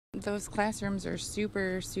Those classrooms are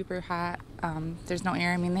super, super hot. There's no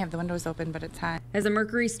air. I mean, they have the windows open, but it's hot. As the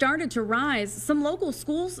mercury started to rise, some local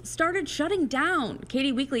schools started shutting down.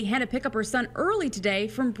 Katie Weekly had to pick up her son early today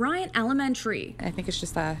from Bryant Elementary. I think it's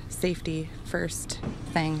just a safety first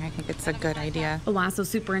thing. I think it's a good idea. Owosso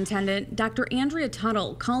Superintendent Dr. Andrea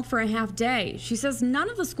Tuttle called for a half day. She says none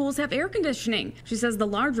of the schools have air conditioning. She says the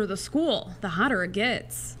larger the school, the hotter it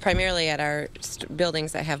gets. Primarily at our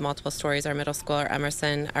buildings that have multiple stories, our middle school, our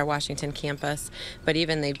Emerson, our Washington campus, but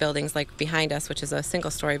even the buildings like behind us, which is a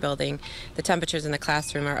single-story building, the temperatures in the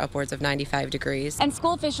classroom are upwards of 95 degrees. And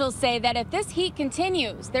school officials say that if this heat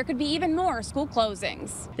continues, there could be even more school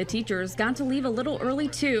closings. The teachers got to leave a little early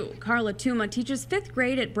too. Carla Tuma teaches 5th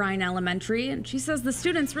grade at Bryant Elementary, and she says the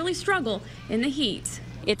students really struggle in the heat.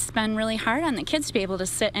 It's been really hard on the kids to be able to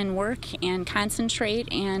sit and work and concentrate,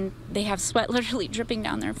 and they have sweat literally dripping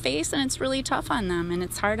down their face, and it's really tough on them, and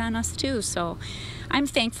it's hard on us too. So I'm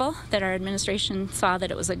thankful that our administration saw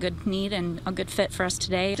that it was a good need and a good fit for us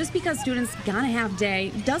today. Just because students got a half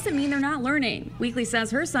day doesn't mean they're not learning. Weekly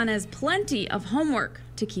says her son has plenty of homework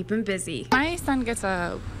to keep him busy. My son gets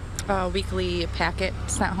a weekly packet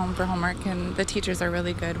sent home for homework, and the teachers are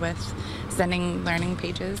really good with sending learning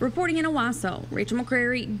pages. Reporting in Owosso, Rachel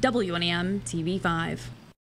McCrary, WNEM TV5.